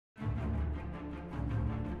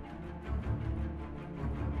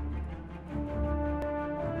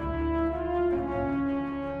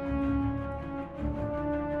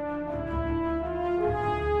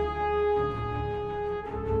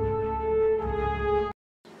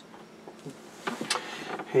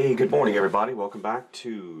Hey, good morning everybody. Welcome back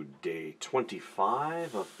to day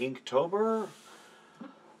 25 of Inktober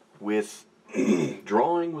with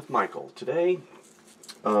Drawing with Michael. Today,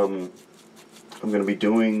 I'm going to be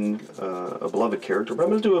doing a beloved character, but I'm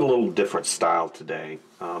going to do it a little different style today.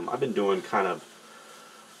 I've been doing kind of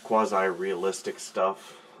quasi-realistic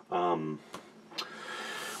stuff. When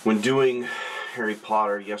doing Harry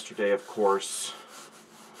Potter yesterday, of course,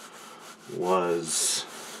 was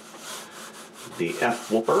the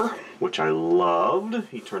F-Whooper, which I loved.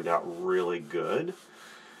 He turned out really good.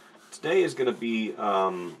 Today is going to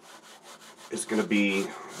be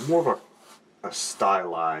more of a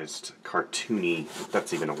stylized, cartoony, if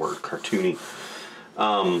that's even a word, cartoony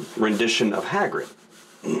rendition of Hagrid.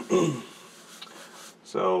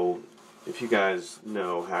 So, if you guys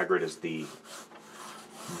know, Hagrid is the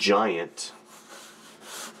giant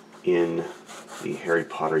in the Harry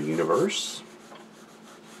Potter universe.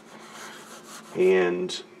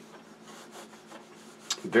 And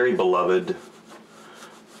very beloved,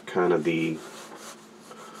 kind of the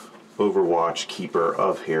Overwatch keeper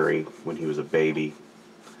of Harry when he was a baby,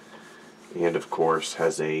 and of course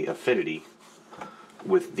has a affinity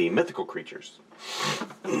with the mythical creatures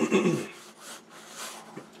of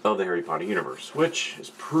the Harry Potter universe, which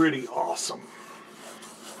is pretty awesome.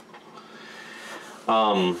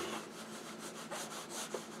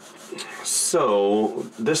 So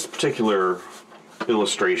this particular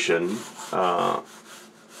illustration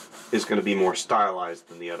is going to be more stylized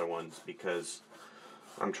than the other ones because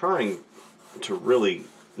I'm trying to really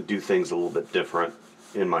do things a little bit different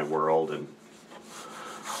in my world and,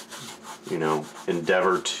 you know,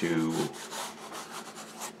 endeavor to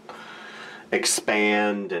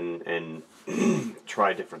expand and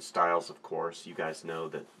try different styles, of course. You guys know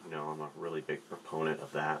that, you know, I'm a really big proponent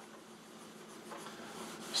of that.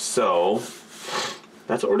 So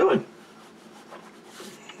that's what we're doing.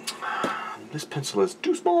 This pencil is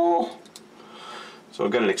too small. So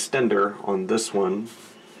I've got an extender on this one,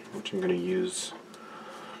 which I'm going to use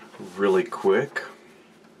really quick.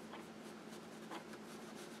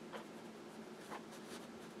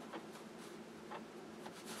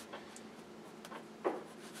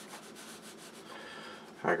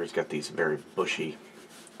 Hagrid's got these very bushy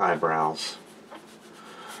eyebrows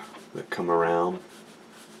that come around.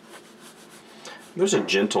 There's a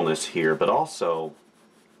gentleness here, but also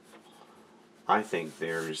I think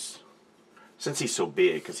there's, since he's so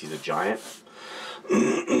big, because he's a giant,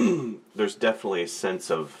 there's definitely a sense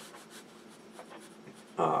of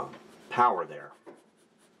power there.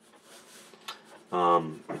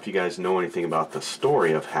 If you guys know anything about the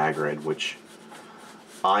story of Hagrid, which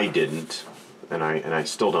I didn't, and I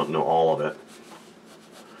still don't know all of it,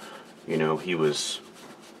 you know, he was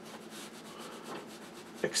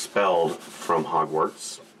expelled from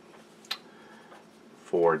Hogwarts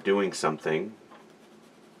for doing something,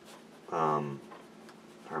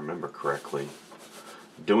 if I remember correctly,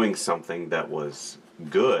 doing something that was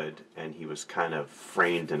good, and he was kind of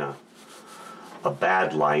framed in a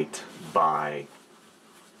bad light by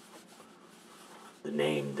the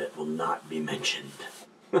name that will not be mentioned.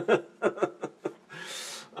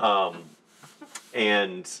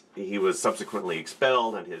 And he was subsequently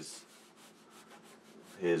expelled, and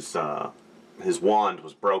his wand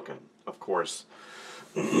was broken. Of course,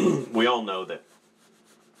 we all know that,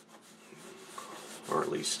 or at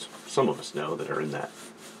least some of us know that are in that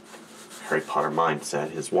Harry Potter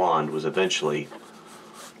mindset, his wand was eventually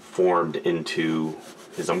formed into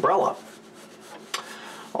his umbrella.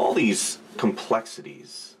 All these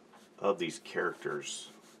complexities of these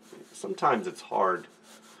characters, sometimes it's hard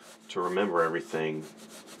to remember everything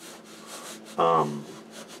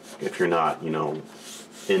if you're not, you know,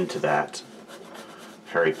 into that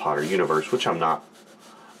Harry Potter universe, which I'm not.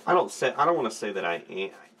 I don't want to say that I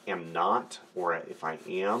am not, or if I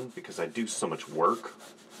am, because I do so much work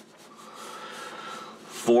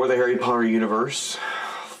for the Harry Potter universe,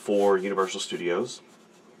 for Universal Studios,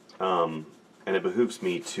 and it behooves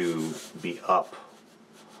me to be up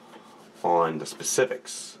on the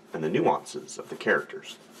specifics and the nuances of the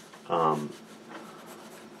characters.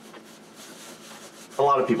 A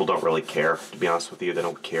lot of people don't really care, to be honest with you. They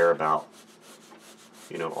don't care about,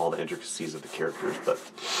 you know, all the intricacies of the characters, but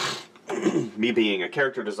me being a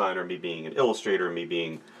character designer, me being an illustrator, me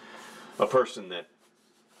being a person that,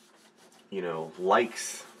 you know,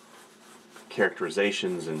 likes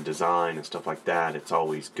characterizations and design and stuff like that, it's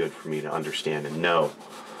always good for me to understand and know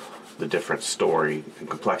the different story and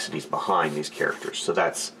complexities behind these characters. So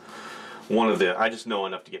that's one of the, I just know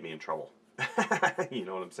enough to get me in trouble. You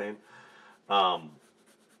know what I'm saying?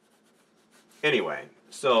 Anyway,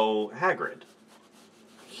 so Hagrid,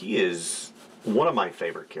 he is one of my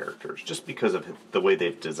favorite characters, just because of the way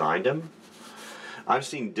they've designed him. I've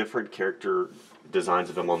seen different character designs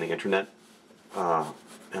of him on the internet, and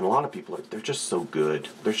a lot of people they're just so good.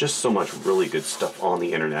 There's just so much really good stuff on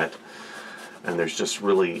the internet, and there's just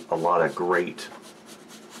really a lot of great,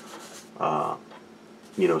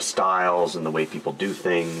 styles and the way people do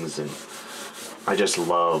things, and I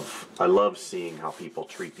love seeing how people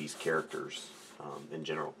treat these characters in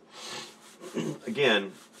general.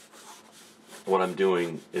 Again, what I'm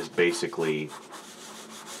doing is basically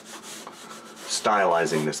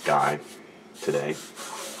stylizing this guy today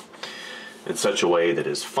in such a way that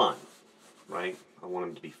is fun, right? I want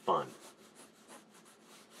him to be fun.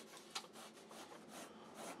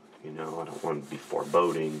 I don't want him to be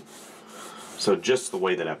foreboding. So just the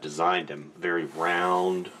way that I've designed him, very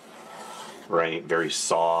round, right? Very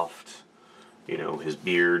soft. His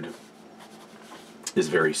beard is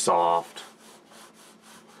very soft.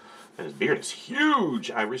 And his beard is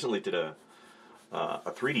huge. I recently did a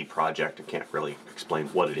 3D project. I can't really explain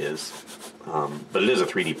what it is, but it is a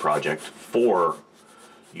 3D project for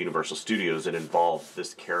Universal Studios. It involved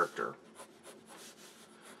this character.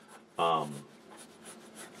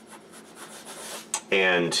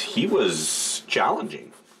 And he was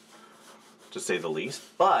challenging, to say the least,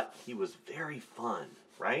 but he was very fun,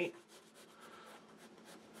 right?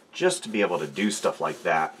 Just to be able to do stuff like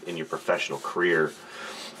that in your professional career,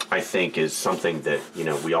 I think is something that,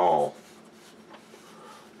 we all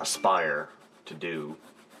aspire to do.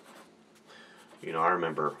 I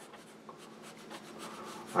remember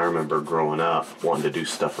growing up wanting to do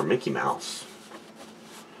stuff for Mickey Mouse.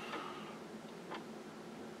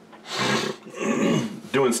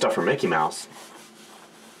 Doing stuff for Mickey Mouse.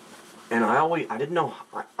 And I didn't know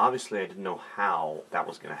how that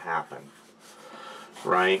was going to happen.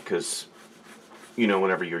 Right? Because,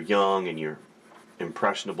 whenever you're young and you're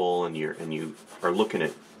impressionable and you are looking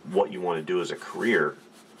at what you want to do as a career,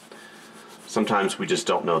 sometimes we just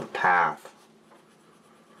don't know the path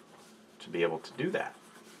to be able to do that.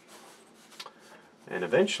 And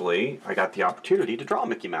eventually I got the opportunity to draw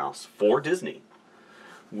Mickey Mouse for Disney,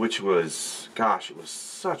 which was, it was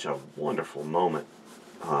such a wonderful moment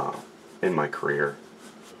in my career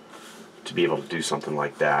to be able to do something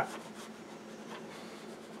like that.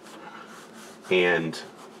 And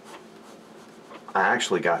I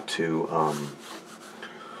actually got to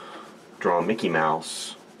draw Mickey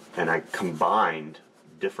Mouse, and I combined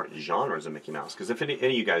different genres of Mickey Mouse. Because if any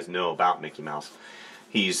of you guys know about Mickey Mouse,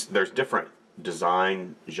 there's different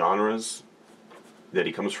design genres that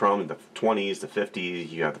he comes from. In the 20s, the 50s,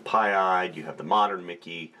 you have the pie-eyed, you have the modern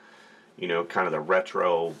Mickey, kind of the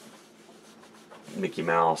retro Mickey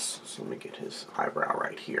Mouse. So let me get his eyebrow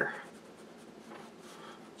right here.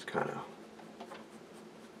 It's kind of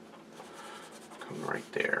coming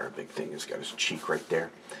right there. Big thing has got his cheek right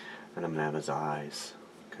there. And I'm going to have his eyes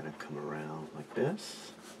kind of come around like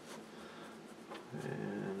this.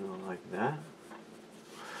 And like that.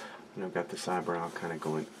 And I've got this eyebrow kind of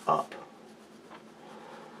going up.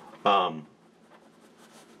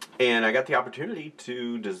 And I got the opportunity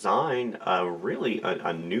to design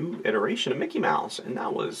a new iteration of Mickey Mouse, and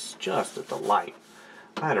that was just a delight.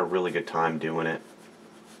 I had a really good time doing it.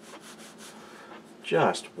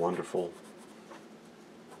 Just wonderful.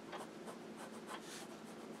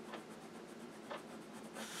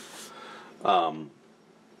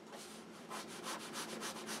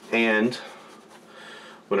 And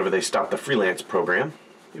whenever they stopped the freelance program,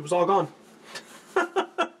 it was all gone.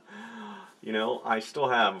 I still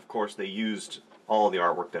have, of course, they used all the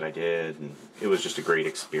artwork that I did, and it was just a great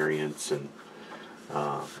experience, and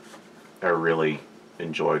I really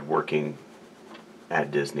enjoyed working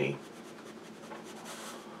at Disney,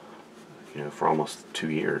 for almost 2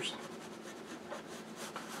 years.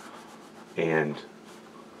 And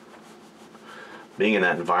being in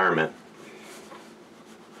that environment,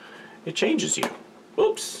 it changes you.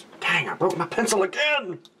 Oops, dang, I broke my pencil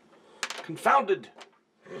again. Confounded.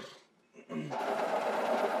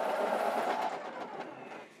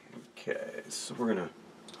 Okay, so I'm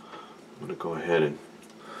gonna go ahead and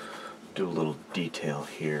do a little detail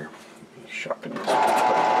here. Sharpen this.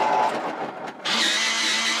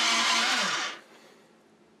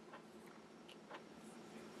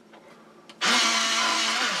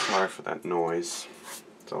 Sorry for that noise.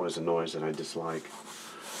 It's always a noise that I dislike.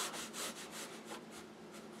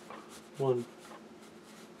 1,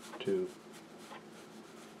 2.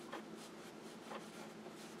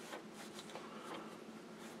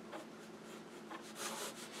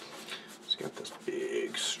 It's got this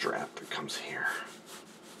big strap that comes here.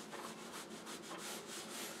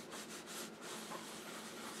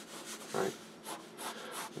 Right?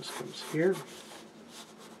 This comes here.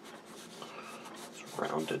 It's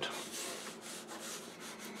rounded.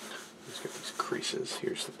 He's got these creases.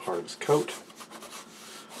 Here's the part of his coat.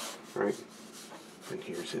 Right? And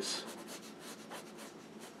here's his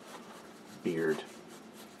beard.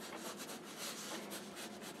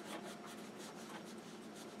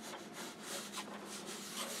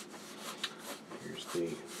 Here's the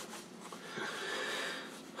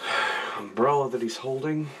umbrella that he's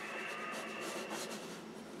holding.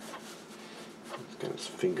 He's got his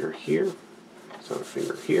finger here, his other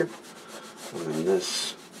finger here, and then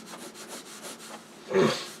this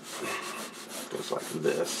goes like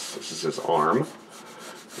this. This is his arm,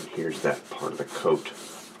 and here's that part of the coat.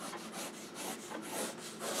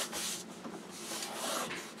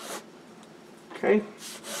 Okay.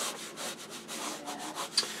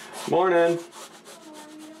 Morning.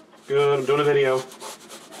 Good, I'm doing a video.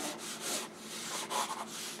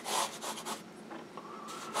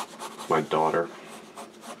 My daughter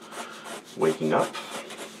waking up.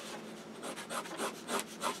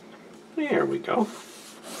 There we go.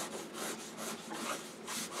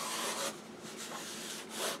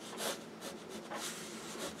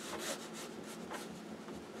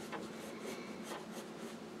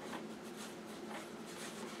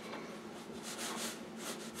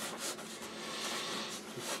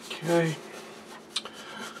 Okay.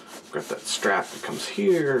 Got that strap that comes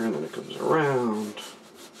here and then it comes around.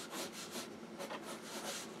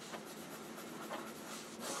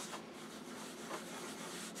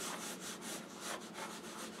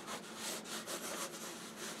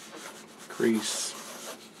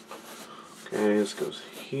 Crease. Okay, this goes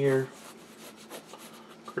here.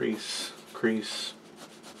 Crease, crease.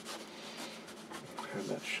 Have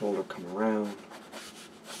that shoulder come around.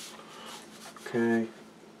 Okay.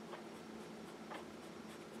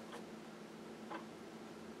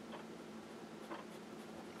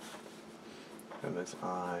 Have his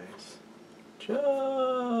eyes.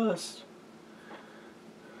 Just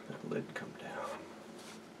that lid come down.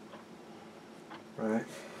 Right.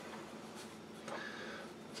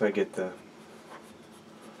 So I get the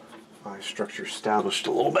eye structure established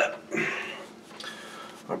a little bit.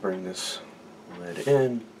 I'll bring this lid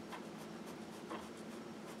in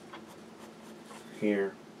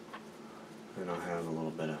here, and I'll have a little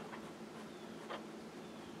bit of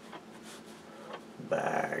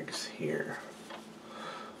bags here.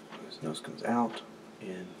 His nose comes out,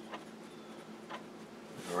 in,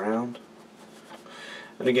 and around.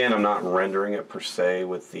 And again, I'm not rendering it per se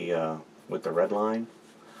with the red line.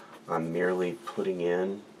 I'm merely putting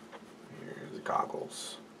in, here's the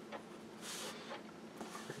goggles,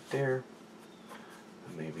 right there,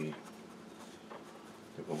 and maybe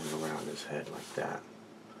going around his head like that.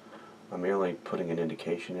 I'm merely putting an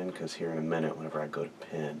indication in because here in a minute, whenever I go to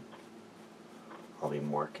pin, I'll be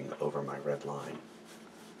marking over my red line.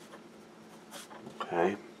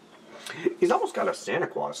 Okay. He's almost got a Santa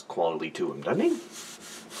Claus quality to him, doesn't he?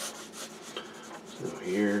 So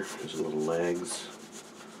here, his little legs.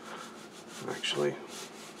 Actually,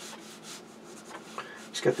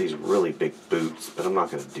 he's got these really big boots, but I'm not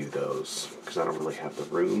going to do those because I don't really have the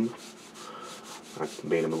room. I've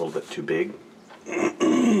made him a little bit too big.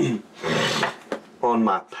 On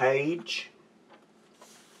my page,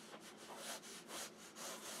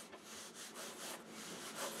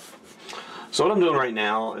 so what I'm doing right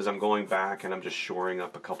now is I'm going back and I'm just shoring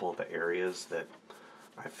up a couple of the areas that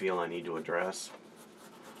I feel I need to address.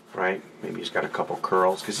 Right? Maybe he's got a couple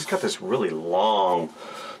curls because he's got this really long,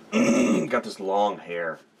 got this long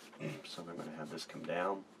hair. So I'm going to have this come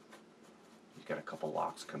down. He's got a couple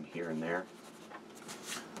locks come here and there.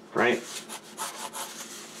 Right?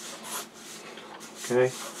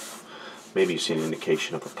 Okay. Maybe you see an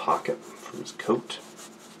indication of a pocket from his coat.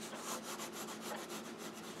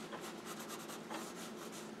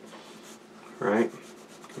 Right?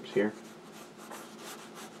 Comes here.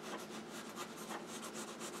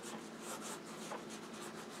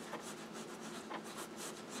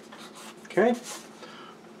 Okay.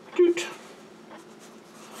 Doot.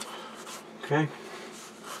 Okay.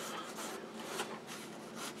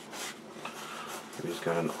 And he's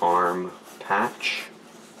got an arm patch.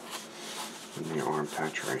 And the arm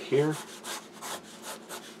patch right here.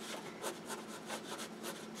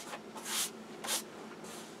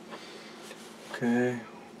 Okay.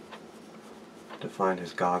 Define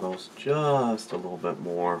his goggles just a little bit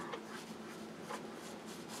more.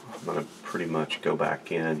 I'm going to pretty much go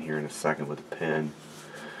back in here in a second with a pen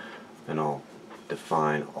and I'll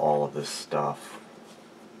define all of this stuff.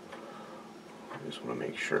 I just want to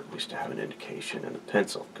make sure at least to have an indication in the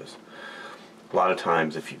pencil, because a lot of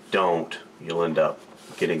times if you don't, you'll end up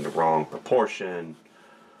getting the wrong proportion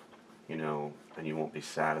you know, and you won't be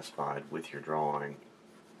satisfied with your drawing.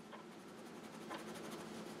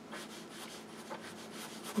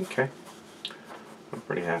 Okay, I'm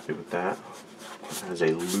pretty happy with that. That is a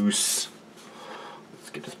loose, let's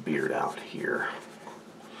get his beard out here.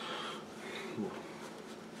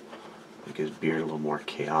 Make his beard a little more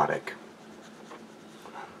chaotic.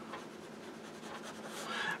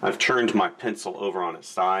 I've turned my pencil over on its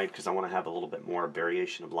side because I want to have a little bit more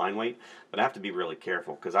variation of line weight, but I have to be really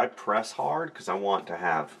careful because I press hard because I want to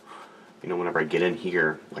have, you know, whenever I get in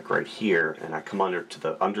here, like right here, and I come under to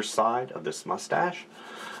the underside of this mustache,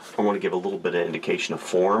 I want to give a little bit of indication of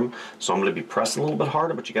form, so I'm going to be pressing a little bit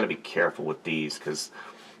harder, but you got to be careful with these because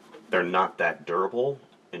they're not that durable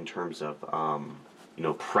in terms of, you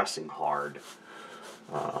know, pressing hard.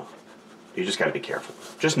 You just got to be careful.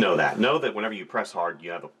 Just know that. Know that whenever you press hard,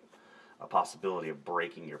 you have a possibility of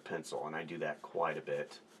breaking your pencil, and I do that quite a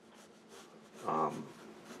bit. So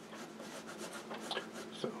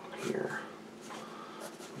here,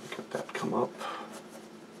 let that come up.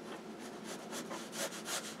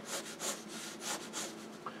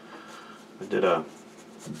 I did a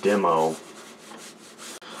demo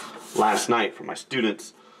last night for my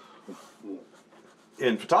students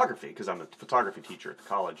in photography because I'm a photography teacher at the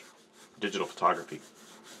college, digital photography,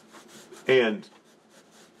 and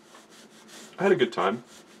I had a good time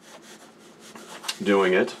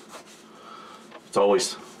doing it. It's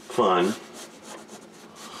always fun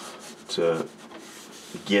to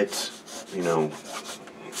get, you know,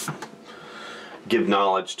 give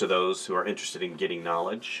knowledge to those who are interested in getting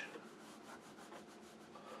knowledge.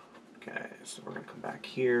 Okay, so we're going to come back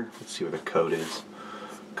here. Let's see where the coat is.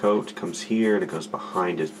 Coat comes here and it goes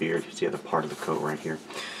behind his beard. Here's the other part of the coat right here.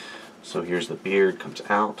 So here's the beard, comes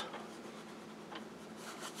out.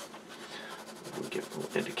 We'll get a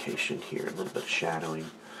little indication here, a little bit of shadowing.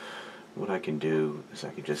 What I can do is I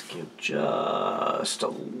can just give just a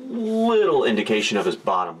little indication of his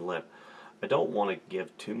bottom lip. I don't want to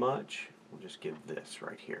give too much. We'll just give this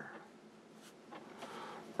right here.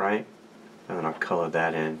 Right? And then I'll color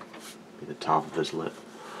that in, be the top of his lip.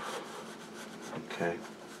 Okay.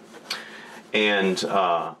 And,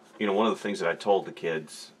 you know, one of the things that I told the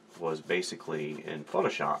kids was basically in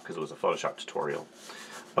Photoshop, because it was a Photoshop tutorial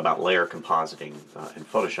about layer compositing in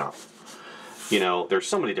Photoshop. You know, there's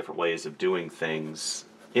so many different ways of doing things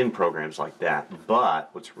in programs like that, but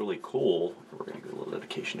what's really cool, we're going to get a little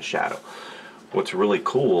indication of shadow. What's really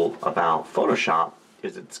cool about Photoshop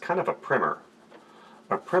is it's kind of a primer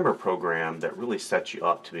program that really sets you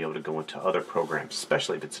up to be able to go into other programs,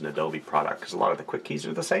 especially if it's an Adobe product, because a lot of the quick keys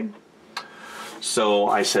are the same. So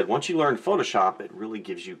I said, once you learn Photoshop, it really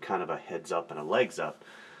gives you kind of a heads up and a legs up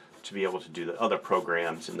to be able to do the other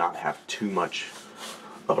programs and not have too much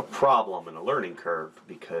of a problem and a learning curve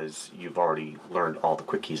because you've already learned all the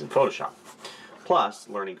quick keys in Photoshop. Plus,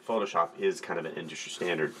 learning Photoshop is kind of an industry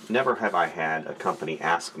standard. Never have I had a company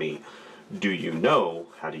ask me, do you know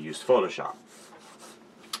how to use Photoshop?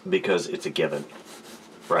 Because it's a given,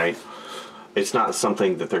 right? It's not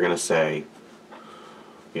something that they're going to say,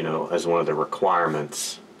 you know, as one of the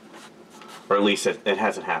requirements, or at least it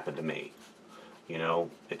hasn't happened to me. You know,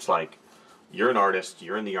 it's like, you're an artist,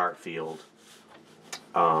 you're in the art field,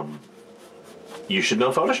 you should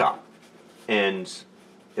know Photoshop. And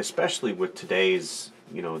especially with today's,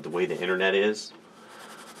 you know, the way the internet is,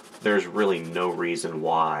 there's really no reason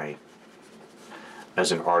why,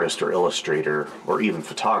 as an artist or illustrator or even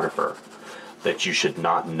photographer, that you should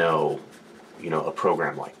not know, you know, a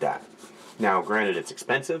program like that. Now, granted, it's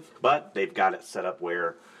expensive, but they've got it set up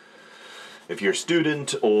where if you're a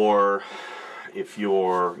student or if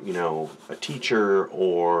you're, you know, a teacher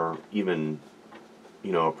or even,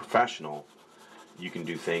 you know, a professional, you can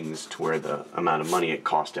do things to where the amount of money it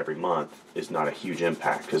costs every month is not a huge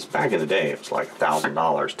impact. Because back in the day, it was like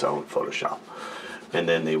 $1,000 to own Photoshop. And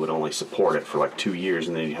then they would only support it for like 2 years,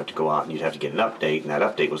 and then you'd have to go out and you'd have to get an update, and that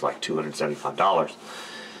update was like $275,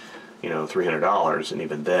 you know, $300, and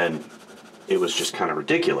even then, it was just kind of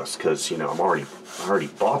ridiculous because, you know, I already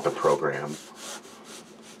bought the program,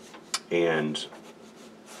 and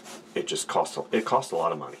it just cost a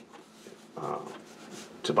lot of money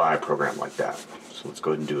to buy a program like that. So let's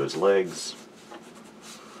go ahead and do his legs.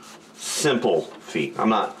 Simple feet.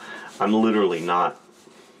 I'm literally not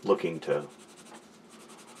looking to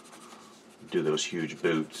do those huge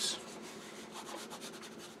boots.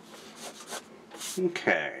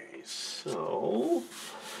 Okay, so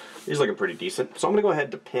he's looking pretty decent. So I'm gonna go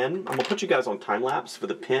ahead to pin. I'm gonna put you guys on time lapse for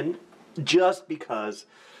the pin, just because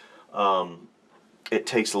it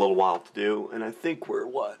takes a little while to do, and I think we're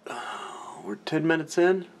 10 minutes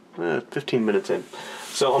in, 15 minutes in.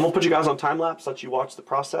 So I'm gonna put you guys on time lapse, let you watch the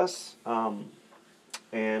process,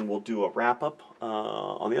 and we'll do a wrap up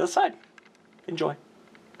on the other side. Enjoy.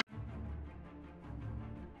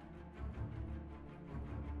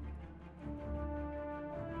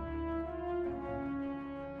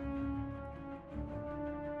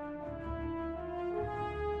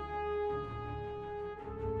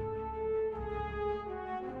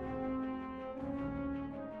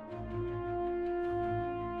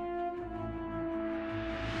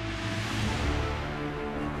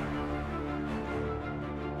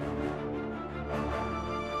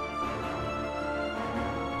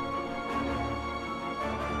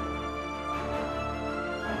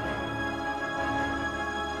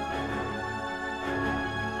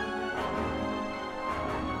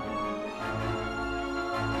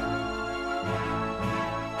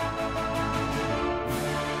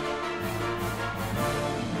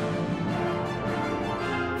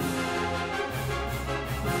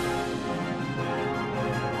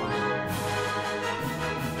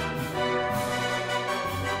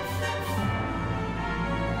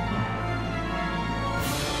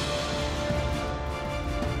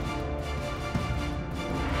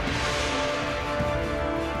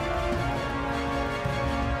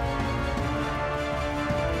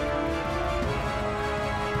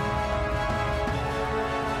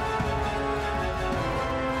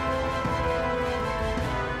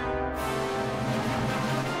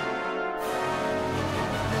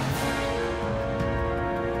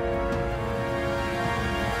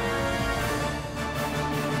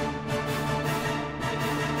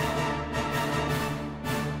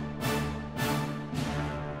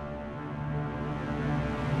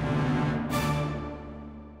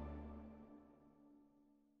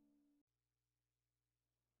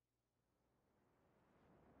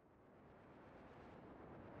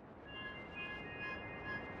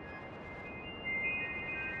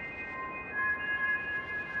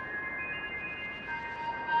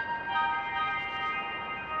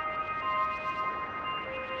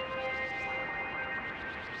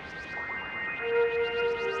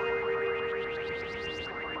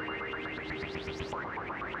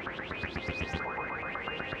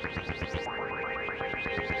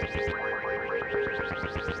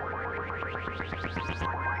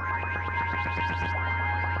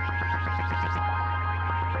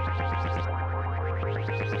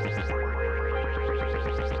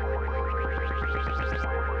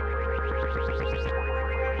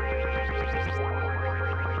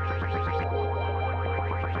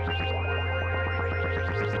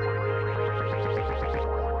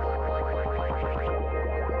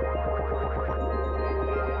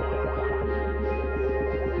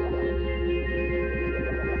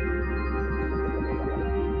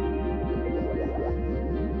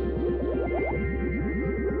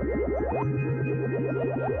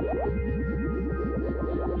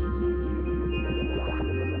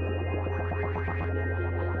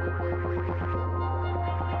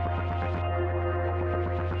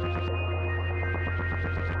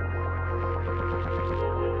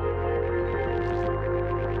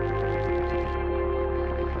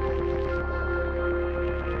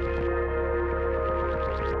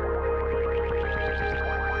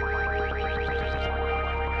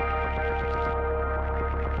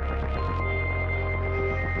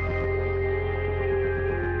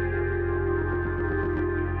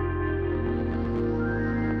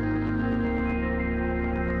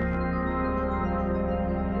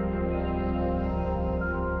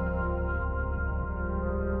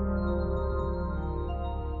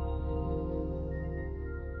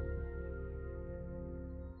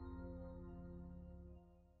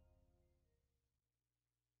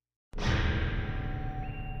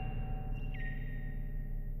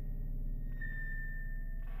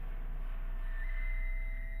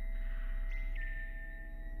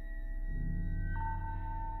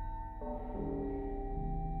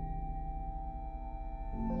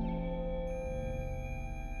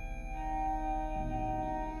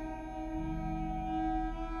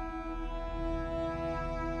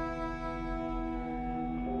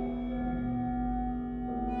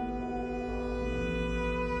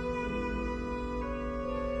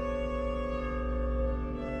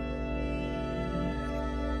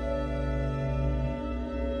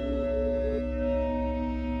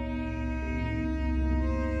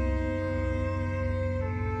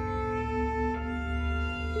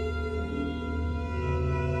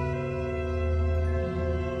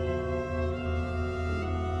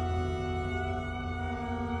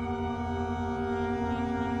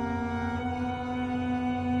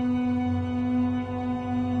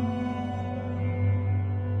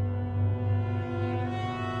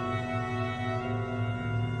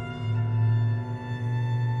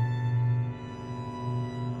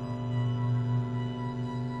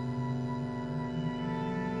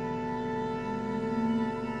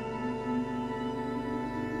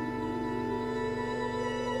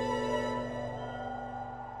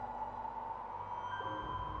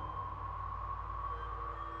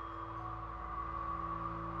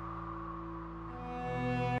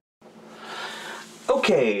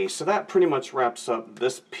 Okay, so that pretty much wraps up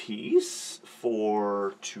this piece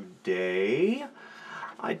for today.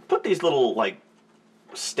 I put these little like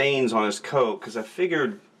stains on his coat because I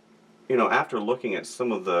figured, you know, after looking at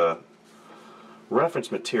some of the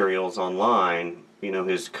reference materials online, you know,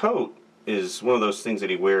 his coat is one of those things that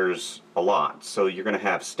he wears a lot. So you're going to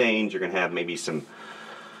have stains, you're going to have maybe some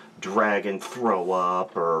dragon throw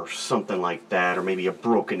up or something like that, or maybe a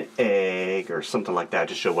broken egg or something like that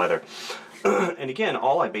to show weather. And again,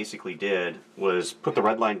 all I basically did was put the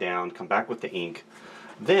red line down, come back with the ink.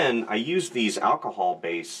 Then I used these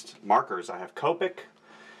alcohol-based markers. I have Copic.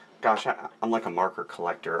 Gosh, I'm like a marker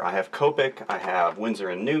collector. I have Copic, I have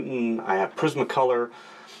Winsor & Newton, I have Prismacolor.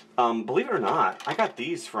 Believe it or not, I got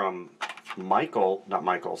these from I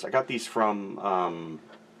got these from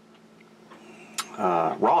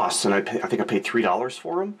Ross, and I think I paid $3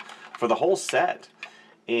 for them for the whole set.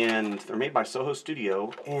 And they're made by Soho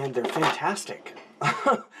Studio, and they're fantastic.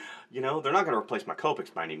 You know, they're not going to replace my Copics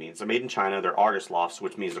by any means. They're made in China. They're artist lofts,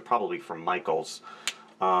 which means they're probably from Michaels.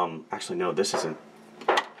 Actually, no, this isn't.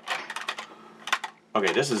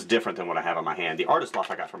 Okay, this is different than what I have on my hand. The artist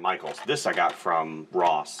loft I got from Michaels. This I got from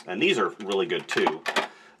Ross, and these are really good too.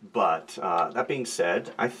 But that being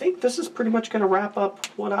said, I think this is pretty much going to wrap up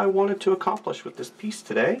what I wanted to accomplish with this piece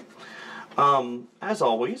today. As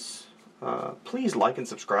always, please like and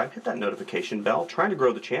subscribe. Hit that notification bell. Trying to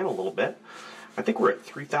grow the channel a little bit. I think we're at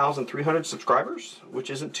 3,300 subscribers,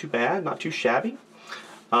 which isn't too bad, not too shabby.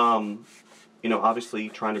 You know, obviously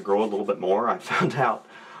trying to grow a little bit more. I found out,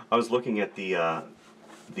 I was looking at you know,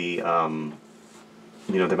 the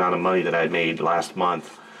amount of money that I had made last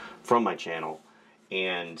month from my channel,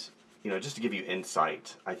 and you know, just to give you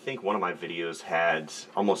insight, I think one of my videos had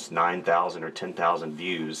almost 9,000 or 10,000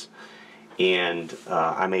 views, and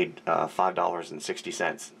I made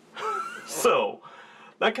 $5.60. So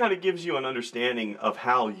that kind of gives you an understanding of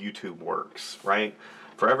how YouTube works, right?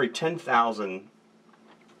 For every 10,000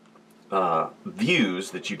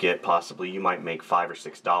 views that you get, possibly you might make $5 or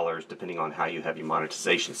 $6 depending on how you have your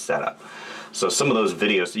monetization set up. So some of those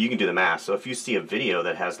videos, so you can do the math. So if you see a video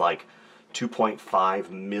that has like 2.5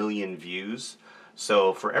 million views,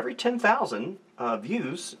 so for every 10,000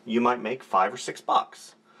 views you might make $5 or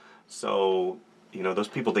 $6. So you know, those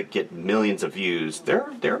people that get millions of views,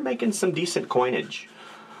 they're making some decent coinage,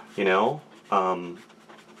 you know.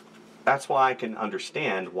 That's why I can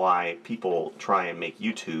understand why people try and make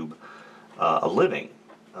YouTube a living,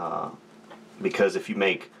 because if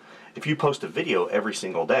you post a video every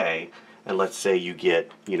single day, and let's say you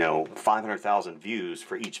get, you know, 500,000 views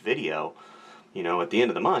for each video, you know, at the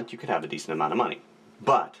end of the month you could have a decent amount of money.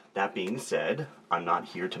 But that being said, I'm not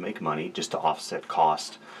here to make money, just to offset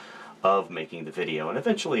cost of making the video, and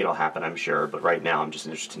eventually it'll happen, I'm sure, but right now I'm just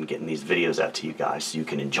interested in getting these videos out to you guys so you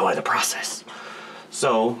can enjoy the process.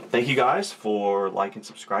 So thank you guys for liking and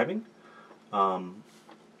subscribing.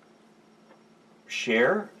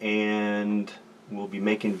 Share, and we'll be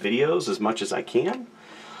making videos as much as I can,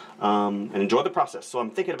 and enjoy the process. So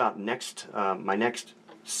I'm thinking about my next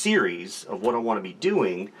series of what I want to be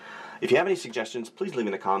doing. If you have any suggestions, please leave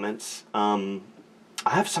in the comments. I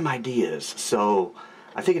have some ideas, so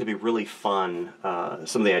I think it'd be really fun,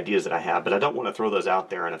 some of the ideas that I have, but I don't want to throw those out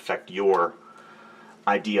there and affect your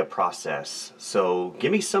idea process. So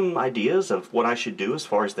give me some ideas of what I should do as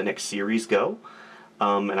far as the next series go.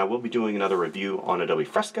 And I will be doing another review on Adobe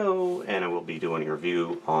Fresco, and I will be doing a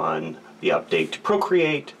review on the update to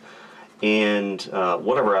Procreate, and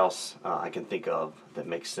whatever else I can think of that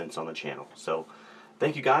makes sense on the channel. So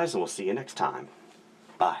thank you guys, and we'll see you next time.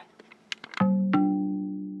 Bye.